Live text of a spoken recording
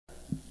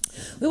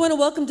We want to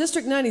welcome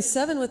District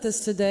 97 with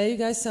us today. You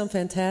guys sound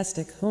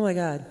fantastic. Oh my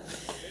God.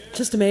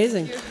 Just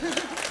amazing.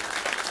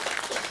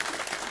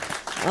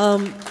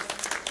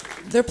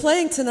 They're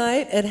playing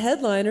tonight at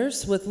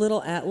Headliners with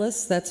Little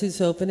Atlas. That's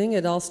who's opening.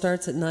 It all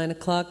starts at 9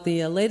 o'clock.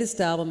 The latest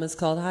album is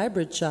called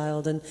Hybrid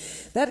Child, and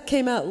that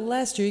came out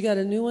last year. You got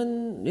a new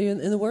one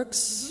in the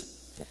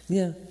works? Mm-hmm.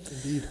 Yeah.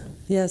 Indeed.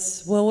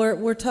 Yes. Well,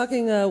 we're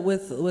talking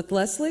with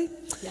Leslie,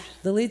 yeah,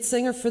 the lead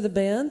singer for the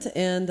band,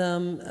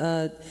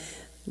 and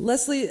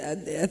Leslie,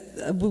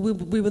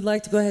 we would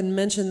like to go ahead and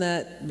mention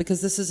that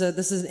because this is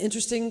an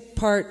interesting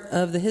part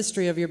of the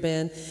history of your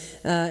band,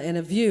 and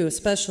of you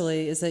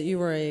especially, is that you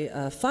were a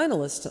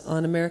finalist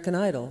on American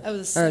Idol. I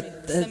was a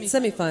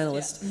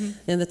semi-finalist,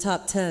 yeah. In the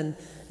top 10,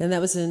 and that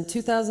was in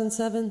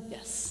 2007.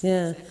 Yes.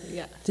 Yeah. Exactly,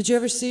 yeah. Did you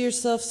ever see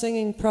yourself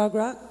singing prog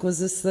rock? Was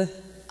this the?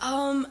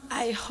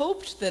 I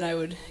hoped that I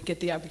would get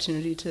the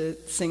opportunity to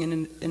sing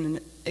in an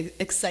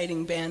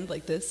exciting band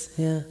like this.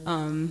 Yeah.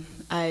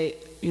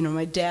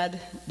 My dad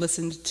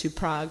listened to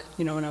prog,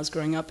 when I was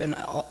growing up, and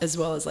as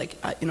well as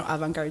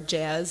avant-garde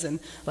jazz and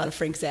a lot of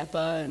Frank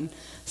Zappa and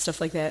stuff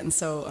like that. And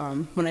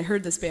so when I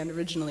heard this band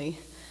originally,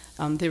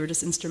 they were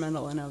just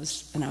instrumental, and I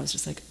was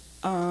just like,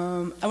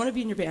 I want to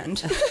be in your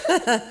band.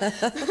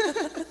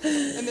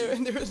 and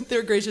they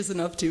were gracious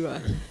enough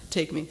to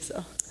take me.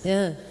 So.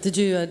 Yeah. Did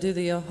you do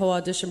the whole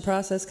audition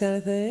process kind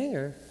of thing,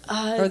 or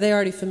are they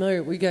already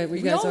familiar? Were you guys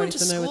already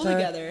familiar with her?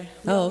 Together.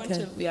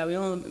 We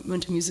all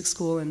went to music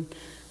school, and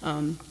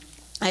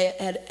I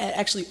had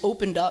actually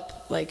opened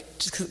up,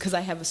 just because I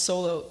have a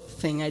solo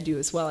thing I do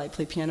as well. I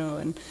play piano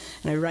and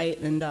I write,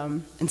 and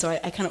so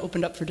I kind of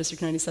opened up for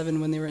District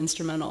 97 when they were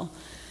instrumental.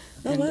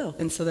 Oh, wow.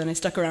 And so then I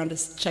stuck around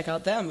to check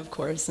out them, of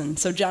course. And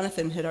so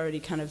Jonathan had already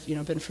kind of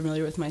been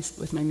familiar with my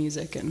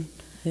music and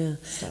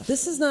stuff.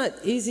 This is not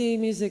easy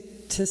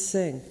music to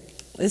sing.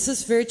 This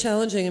is very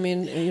challenging. I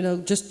mean,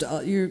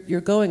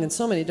 you're going in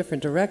so many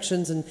different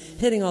directions and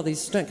hitting all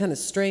these kind of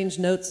strange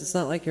notes. It's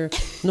not like your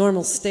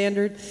normal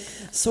standard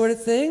sort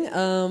of thing.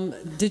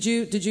 Did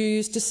you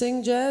used to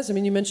sing jazz? I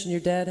mean, you mentioned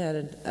your dad had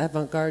an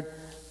avant-garde.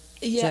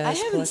 Yeah, I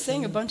haven't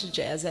sang a bunch of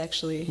jazz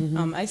actually.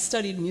 Mm-hmm. I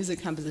studied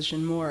music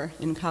composition more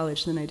in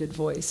college than I did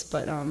voice,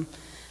 but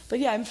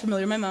yeah, I'm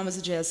familiar. My mom was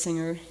a jazz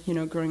singer,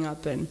 growing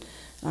up, and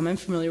I'm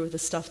familiar with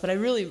this stuff. But I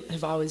really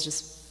have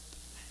always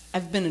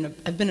I've been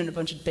in a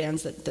bunch of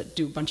bands that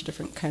do a bunch of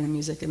different kind of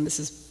music, and this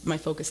is my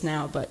focus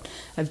now. But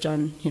I've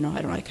done,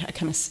 I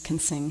kind of can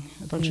sing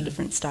a bunch of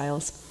different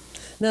styles.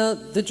 Now,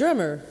 the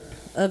drummer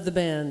of the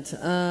band,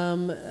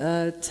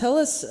 tell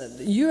us,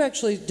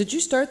 did you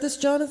start this,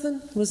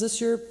 Jonathan? Was this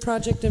your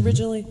project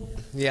originally?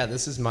 Yeah,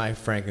 this is my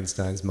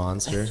Frankenstein's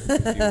monster, if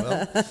you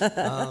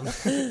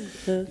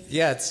will.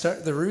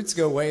 The roots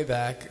go way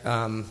back.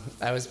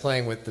 I was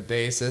playing with the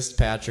bassist,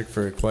 Patrick,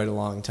 for quite a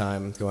long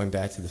time, going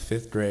back to the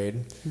 5th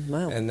grade.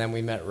 Wow. And then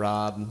we met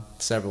Rob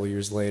several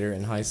years later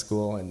in high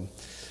school, and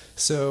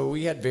so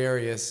we had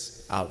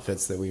various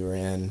outfits that we were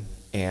in.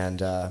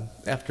 And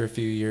after a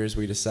few years,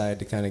 we decided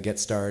to kind of get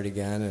started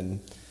again, and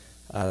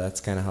that's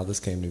kind of how this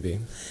came to be.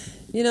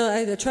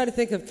 I try to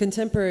think of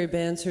contemporary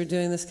bands who are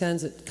doing this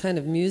kind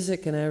of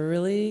music, and I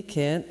really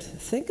can't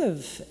think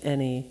of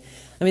any.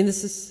 I mean,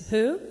 this is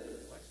who?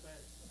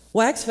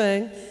 Wax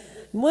Fang.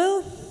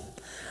 Well,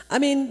 I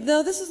mean,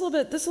 no, this is a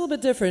little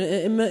bit different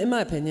in my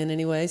opinion,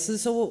 anyway.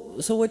 So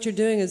what you're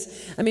doing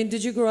is, I mean,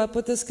 did you grow up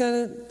with this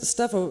kind of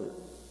stuff, or?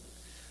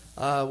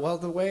 Well,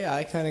 the way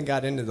I kind of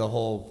got into the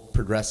whole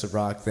progressive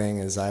rock thing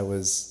is I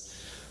was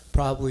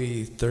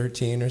probably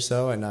 13 or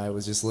so, and I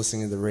was just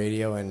listening to the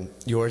radio, and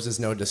Yours Is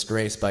No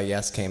Disgrace by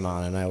Yes came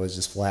on, and I was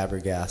just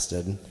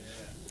flabbergasted.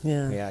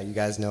 Yeah, you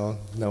guys know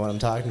what I'm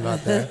talking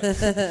about there.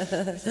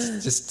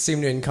 Just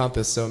seemed to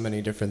encompass so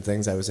many different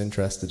things I was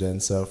interested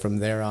in, so from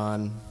there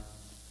on,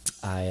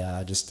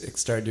 I just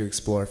started to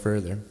explore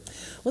further.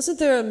 Wasn't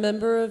there a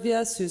member of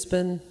Yes who's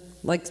been,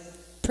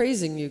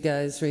 praising you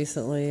guys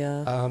recently?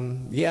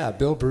 Yeah,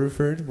 Bill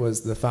Bruford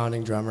was the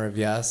founding drummer of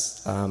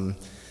Yes.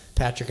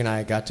 Patrick and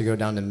I got to go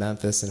down to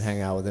Memphis and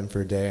hang out with him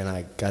for a day, and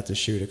I got to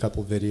shoot a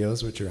couple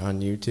videos, which are on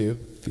YouTube,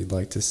 if you'd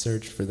like to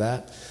search for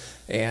that.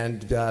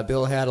 And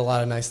Bill had a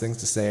lot of nice things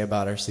to say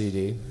about our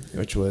CD,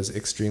 which was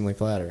extremely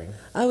flattering.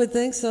 I would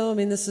think so. I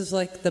mean, this is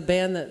like the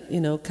band that,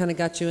 kind of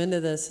got you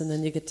into this, and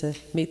then you get to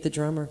meet the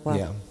drummer. Wow.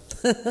 Yeah.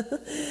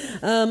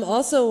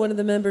 Also, one of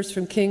the members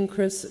from King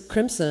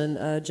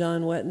Crimson,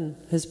 John Wetton,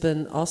 has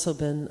also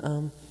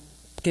been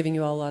giving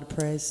you all a lot of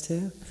praise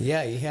too.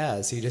 Yeah, he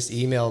has. He just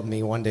emailed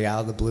me one day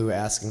out of the blue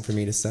asking for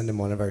me to send him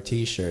one of our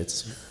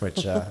T-shirts,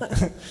 which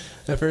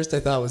at first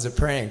I thought was a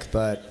prank,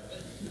 but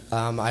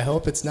I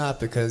hope it's not,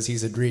 because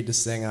he's agreed to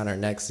sing on our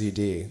next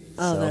CD.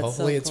 Oh, so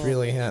hopefully it's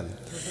really him.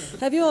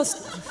 Have you all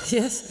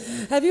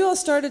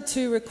started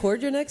to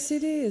record your next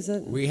CD?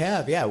 We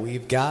have, yeah.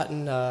 We've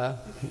gotten,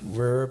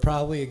 we're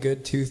probably a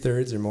good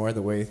 2/3 or more of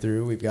the way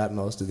through. We've got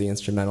most of the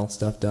instrumental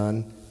stuff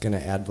done. Gonna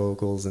add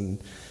vocals,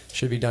 and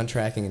should be done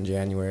tracking in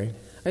January.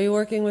 Are you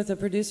working with a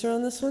producer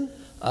on this one?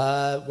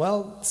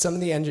 Well, some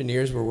of the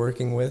engineers we're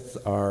working with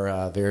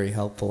are very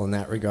helpful in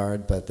that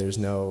regard, but there's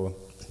no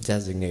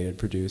designated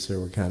producer.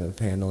 We're kind of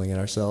handling it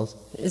ourselves.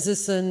 Is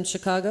this in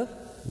Chicago?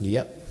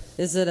 Yep.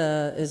 Is it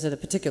a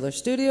particular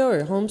studio or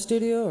a home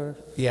studio or?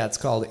 Yeah, it's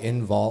called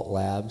In Vault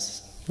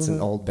Labs. It's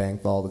an old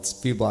bank vault. It's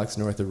a few blocks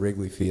north of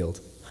Wrigley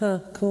Field. Huh,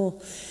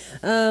 cool.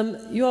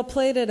 You all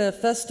played at a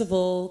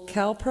festival,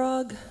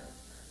 CalProg.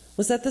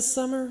 Was that this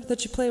summer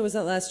that you played, or was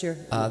that last year?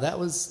 That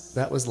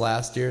was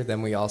last year.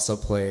 Then we also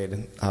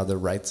played the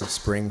Rites of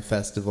Spring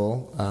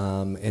Festival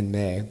in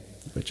May,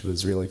 which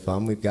was really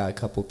fun. We've got a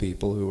couple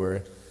people who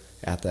were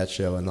at that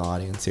show in the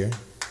audience here.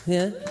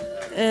 Yeah,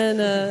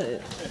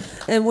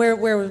 and where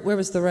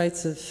was the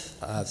Rites of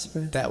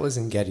Spring? That was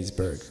in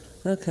Gettysburg.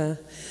 Okay.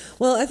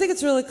 Well, I think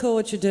it's really cool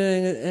what you're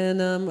doing,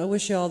 and I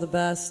wish you all the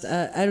best.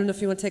 I don't know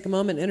if you want to take a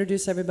moment and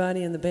introduce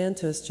everybody in the band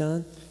to us,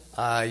 John.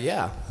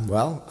 Yeah.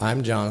 Well,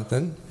 I'm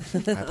Jonathan. I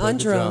play on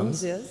the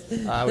drums, yes.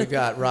 We've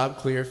got Rob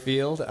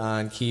Clearfield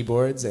on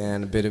keyboards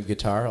and a bit of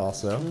guitar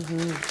also.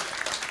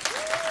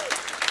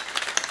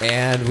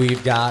 And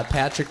we've got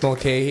Patrick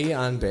Mulcahy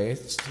on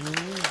bass.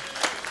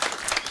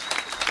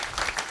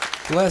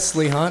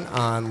 Leslie Hunt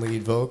on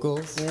lead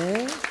vocals.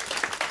 Yeah.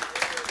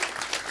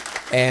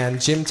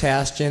 And Jim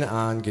Tastian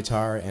on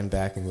guitar and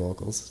backing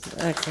vocals.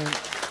 Excellent.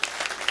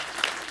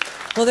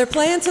 Well, they're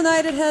playing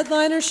tonight at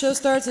Headliner. Show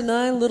starts at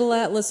 9. Little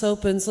Atlas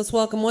opens. Let's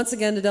welcome once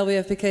again to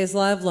WFPK's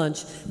Live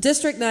Lunch,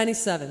 District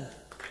 97.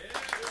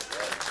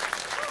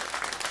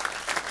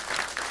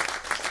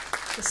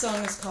 The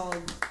song is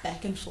called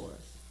Back and Forth.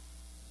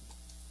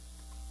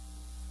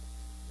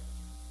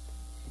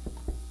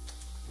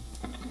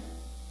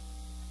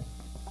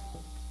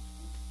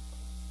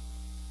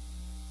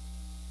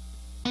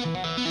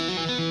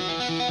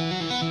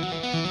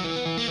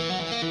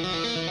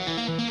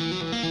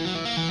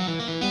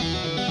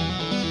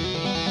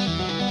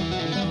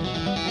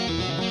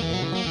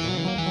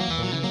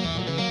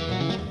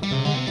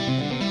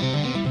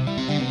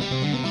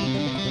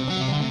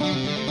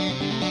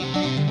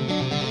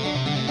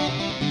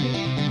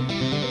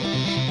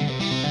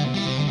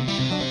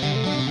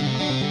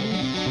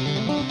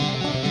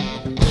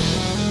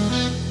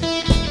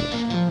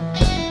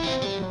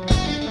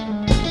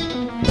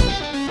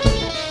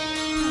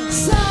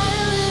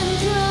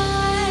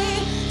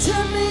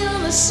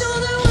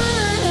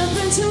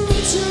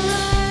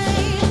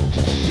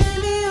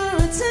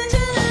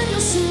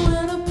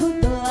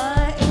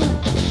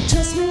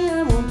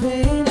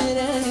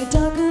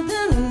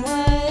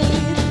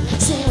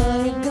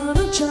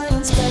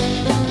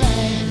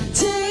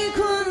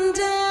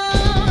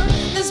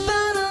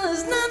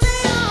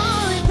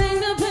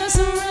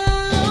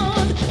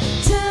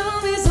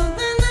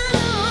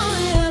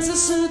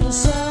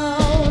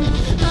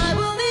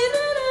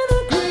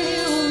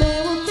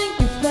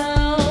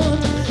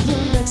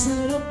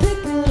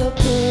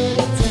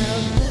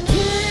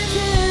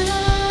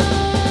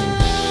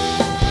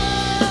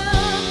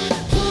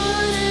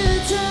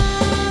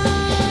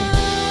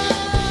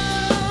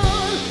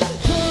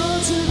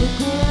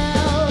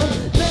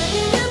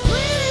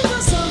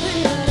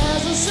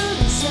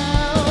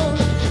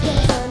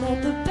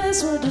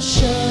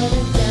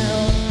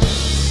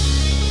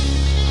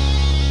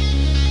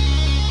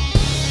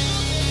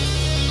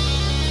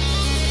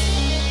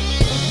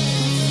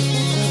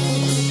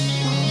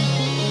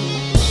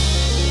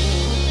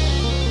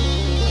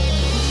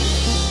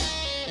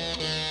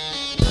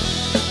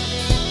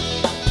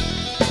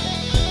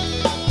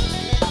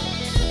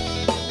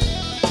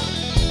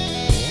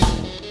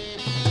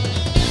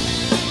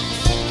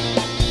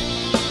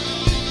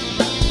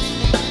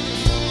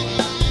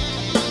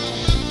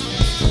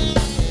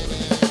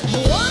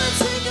 I wanna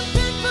take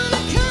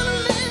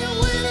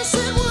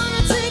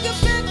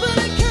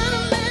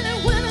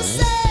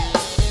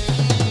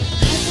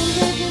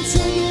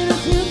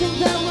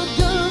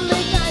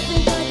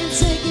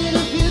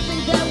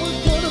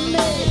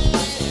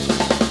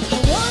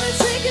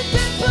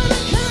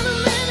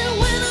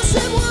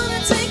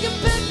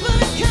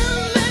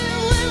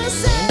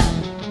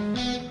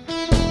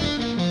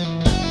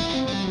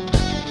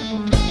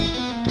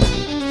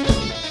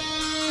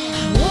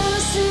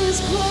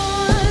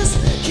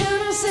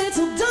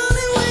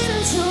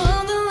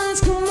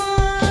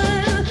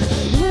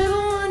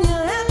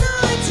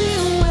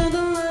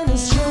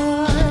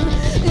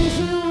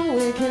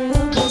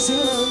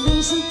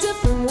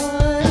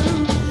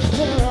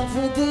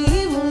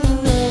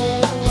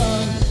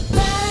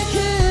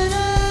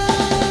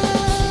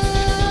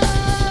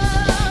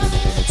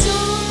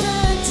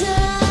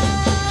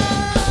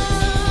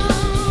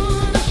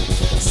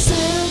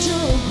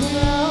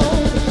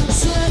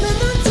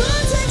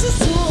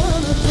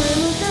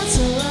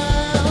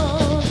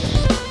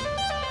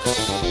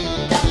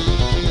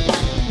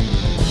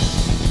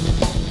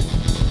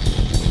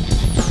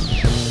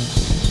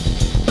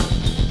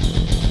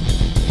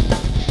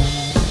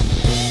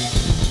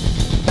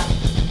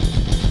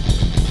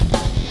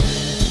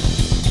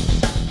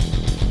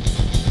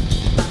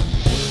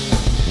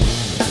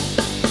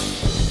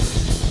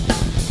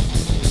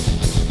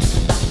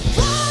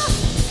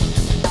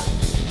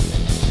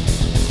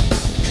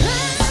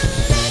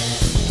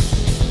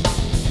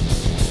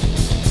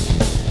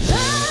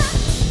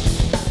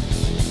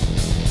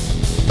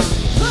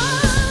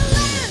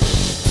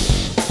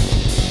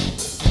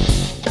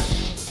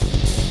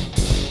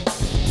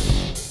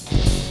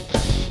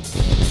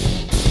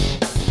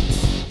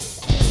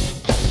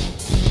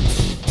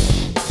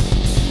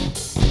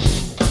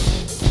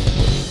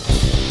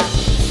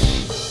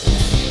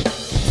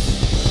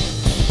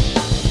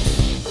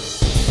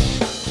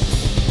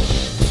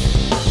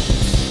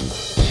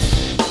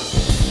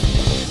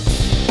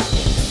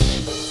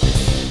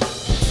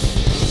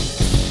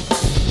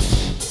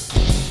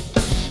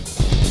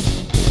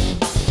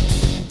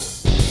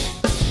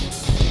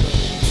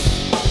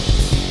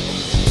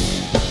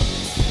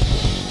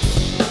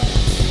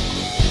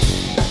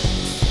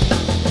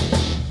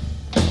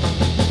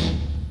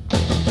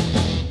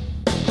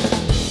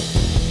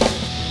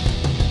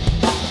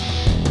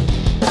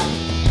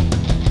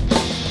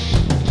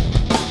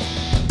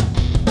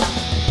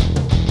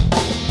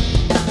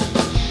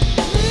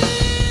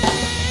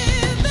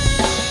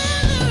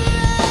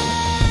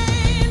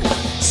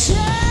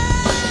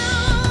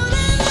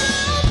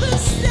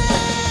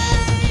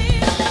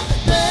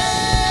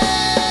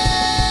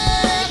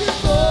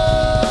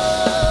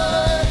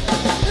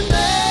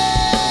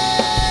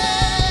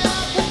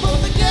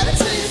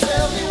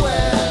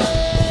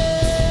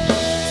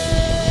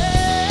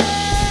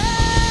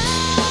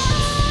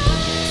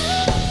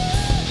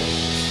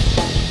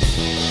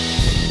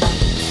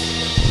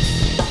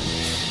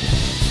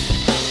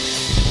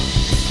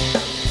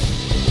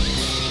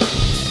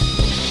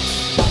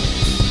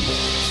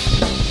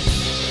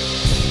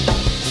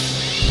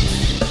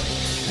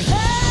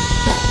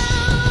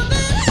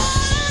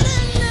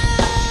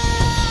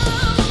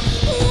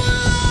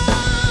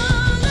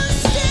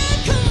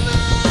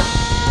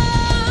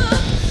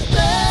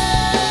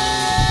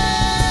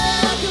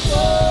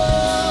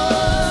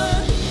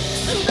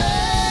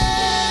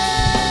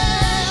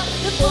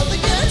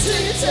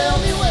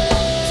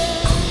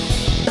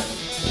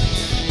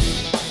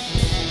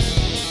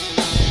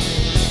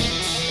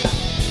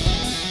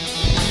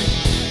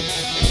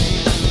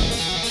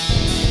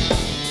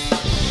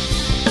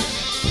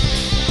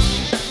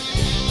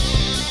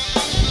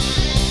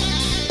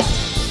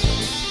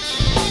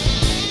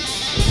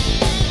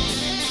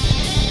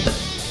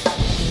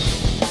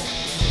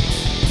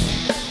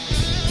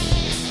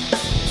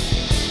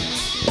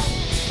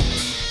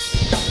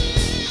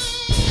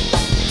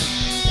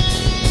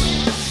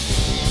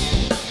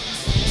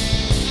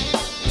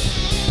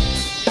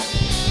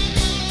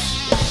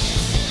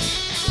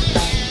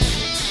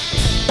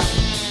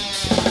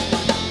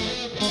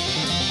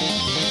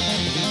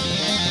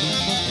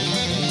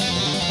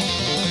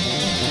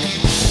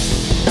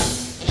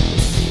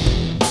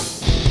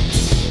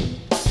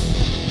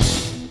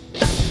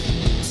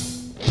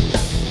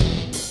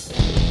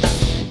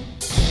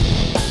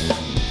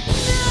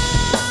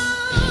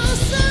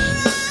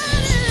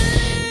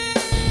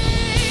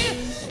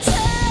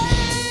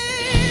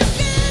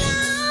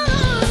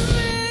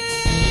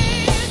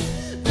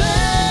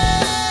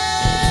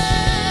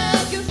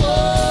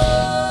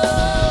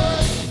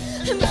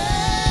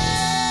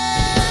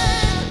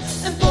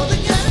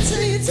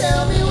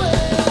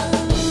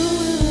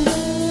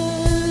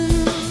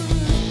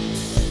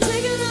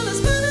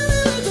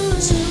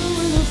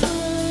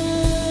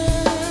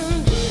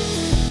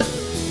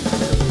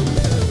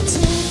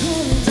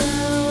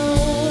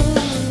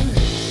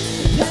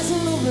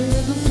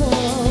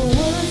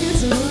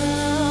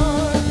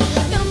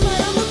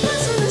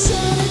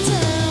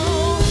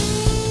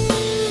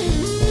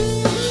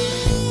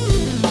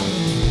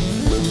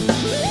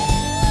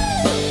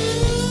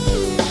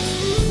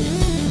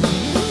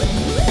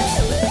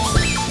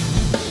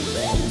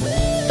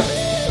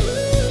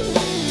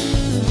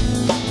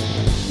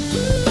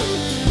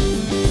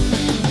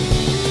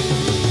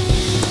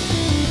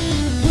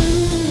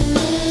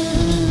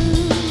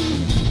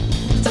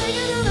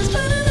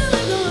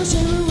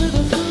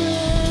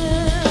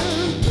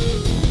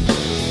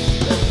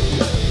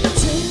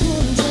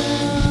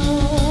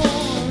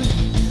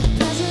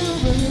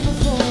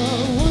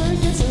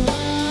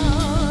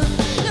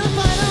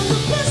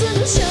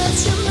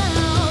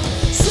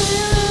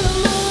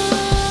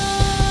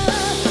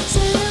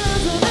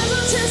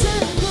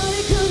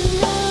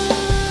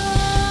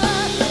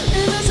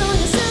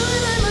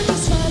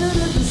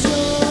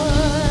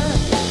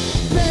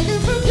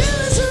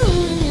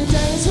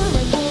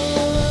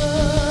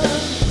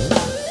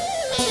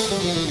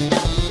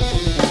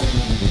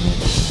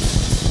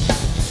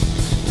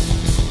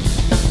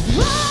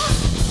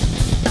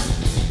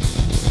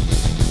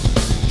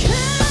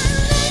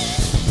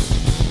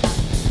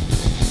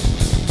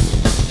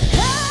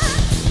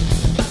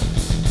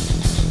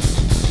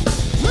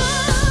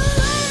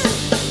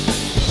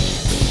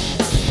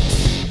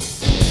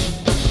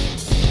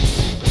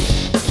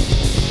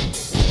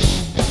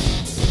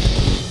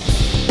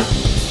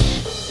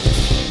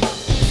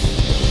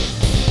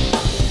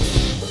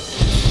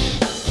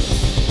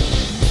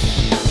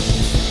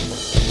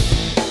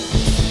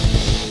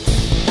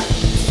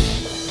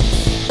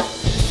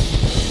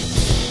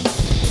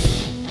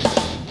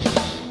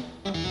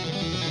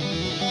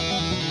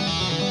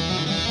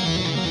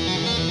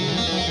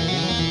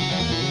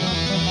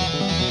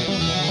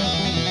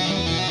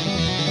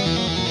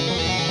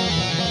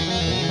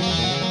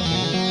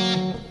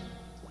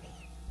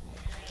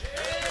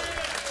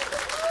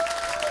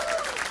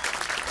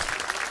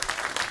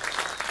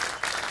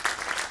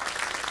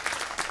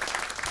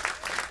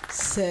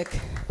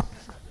Sick.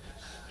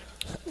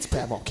 It's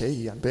Pat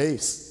Mulcahy on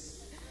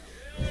bass.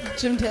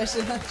 Jim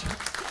Dashton on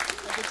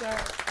guitar.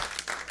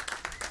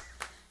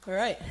 All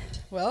right.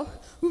 Well,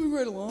 moving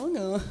right along.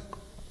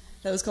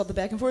 That was called The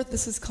Back and Forth.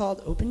 This is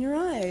called Open Your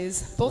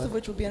Eyes, both of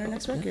which will be on our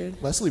next record.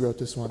 Leslie wrote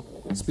this one.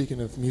 Speaking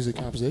of music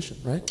composition,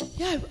 right?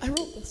 Yeah, I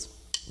wrote this.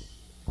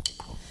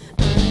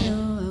 I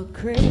know how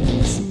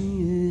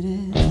crazy it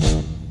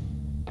is,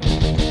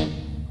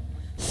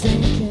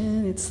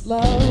 thinking it's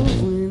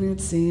love when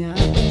it's the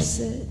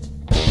opposite.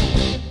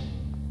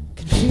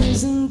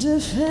 Confusing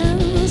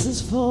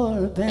defenses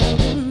for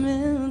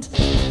abandonment.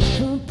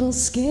 Purple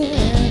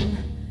skin,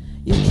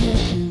 you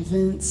can't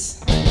convince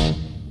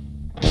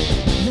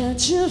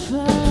that you're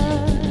fine,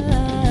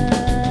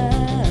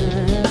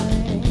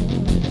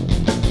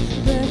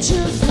 that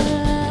you're fine.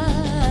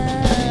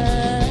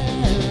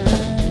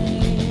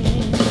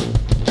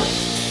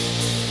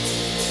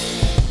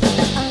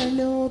 I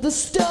know the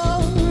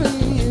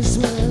story as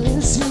well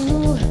as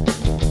you.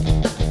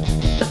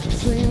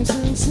 Flames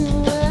into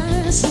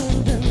ash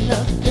and then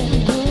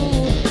nothing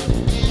grew.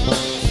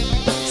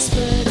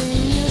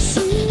 Spreading your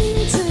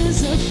seeds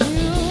is a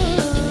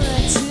pure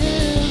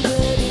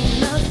activity.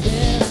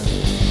 Nothing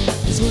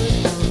is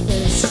worth all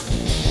this.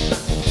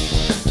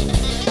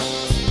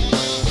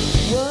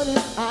 What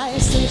if I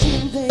staged an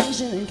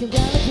invasion and came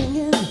down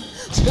opinion?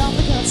 Took off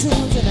the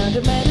cartoons and I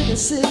demanded a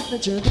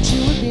signature that you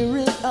would be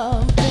rid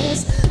of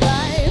this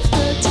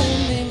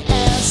life-threatening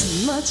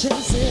as much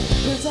as it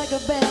hurts like a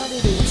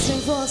bandit. It would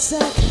sting for a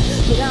sec,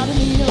 but out in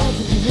the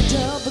open you would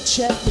double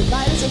check. The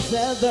light as a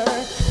feather,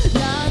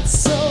 not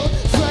so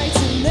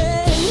frightening.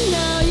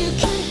 Now you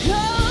can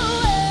go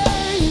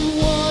where you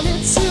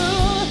wanted to.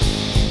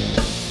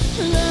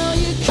 Now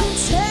you can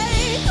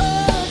take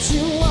what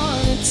you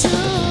wanted to.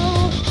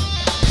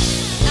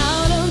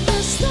 Out of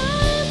this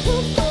life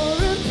before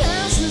it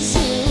passes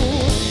you,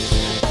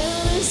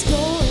 and it's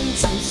going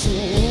to, so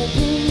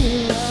open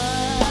your eyes.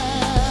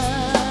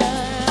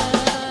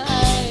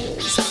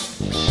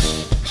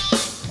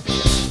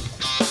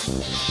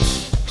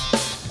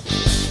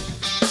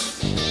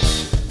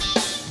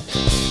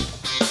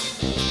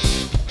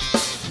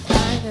 I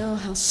know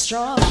how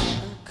strong,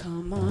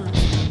 come on.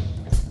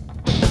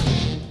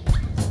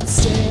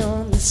 Stay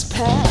on this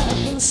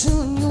path and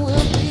soon you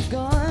will be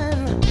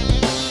gone.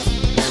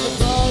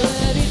 I've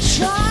already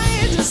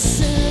tried to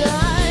sit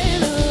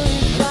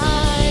idly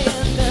by,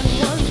 and then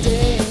one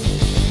day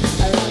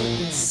I wrote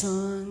this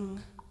song.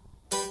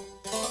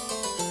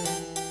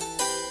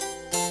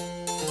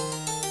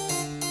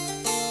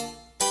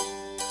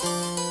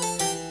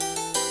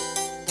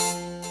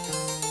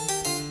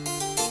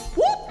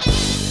 Whoop!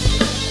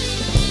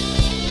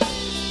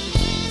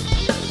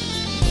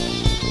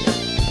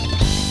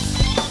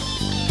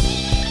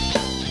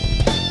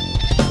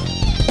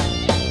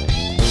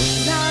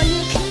 Now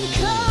you can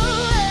go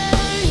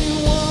where you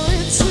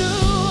wanted to.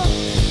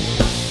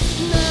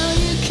 Now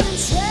you can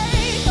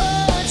take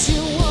what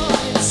you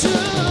wanted to.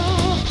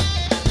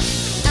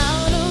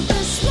 Out of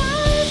this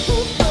life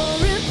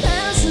before it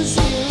passes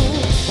you,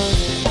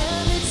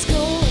 and it's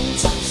going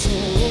to, so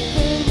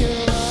open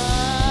your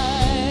eyes.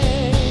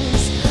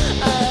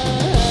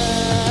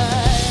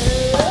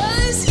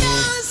 Eyes,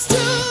 yours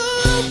to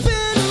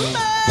open a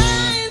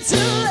mind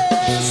to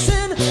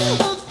listen.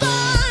 A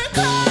far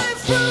cry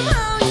from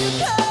how you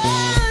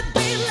could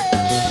be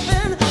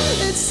living.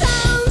 It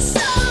sounds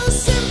so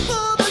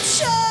simple, but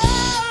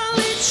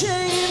surely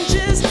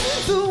changes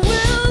the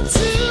will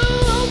to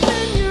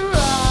open your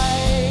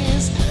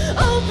eyes.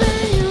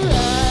 Open your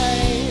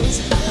eyes.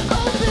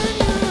 Open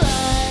your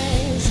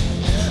eyes.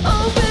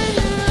 Open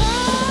your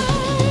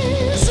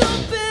eyes.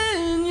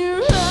 Open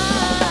your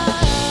eyes.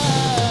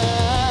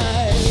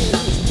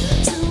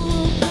 To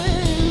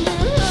open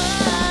your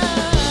eyes.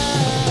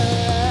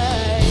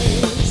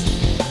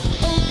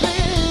 Open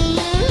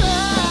your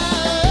eyes.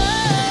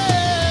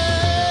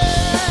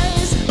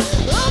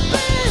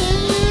 Open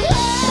your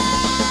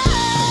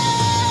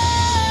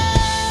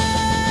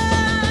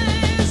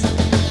eyes.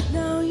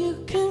 Now you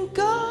can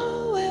go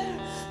where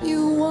you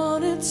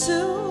wanted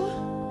to.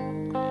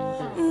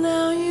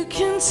 Now you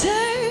can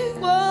take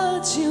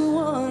what you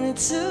wanted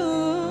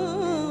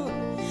to.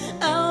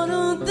 Out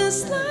of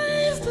this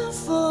life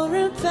before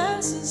it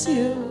passes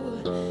you,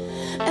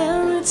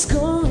 and it's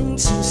going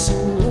to, so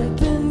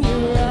open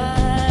your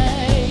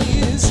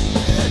eyes.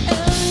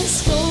 And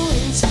it's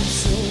going to,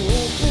 so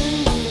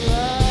open your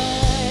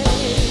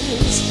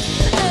eyes.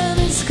 And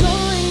it's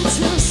going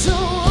to, so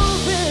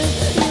open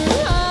your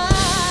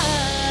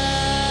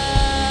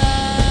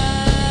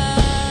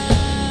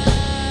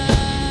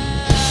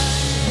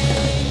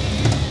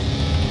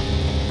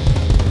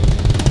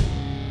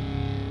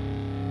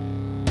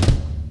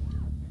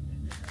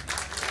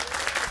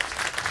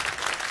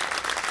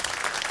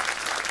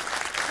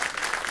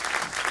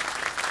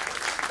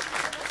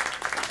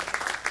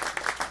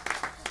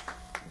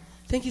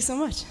Thank you so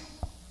much.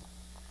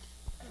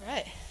 All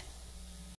right.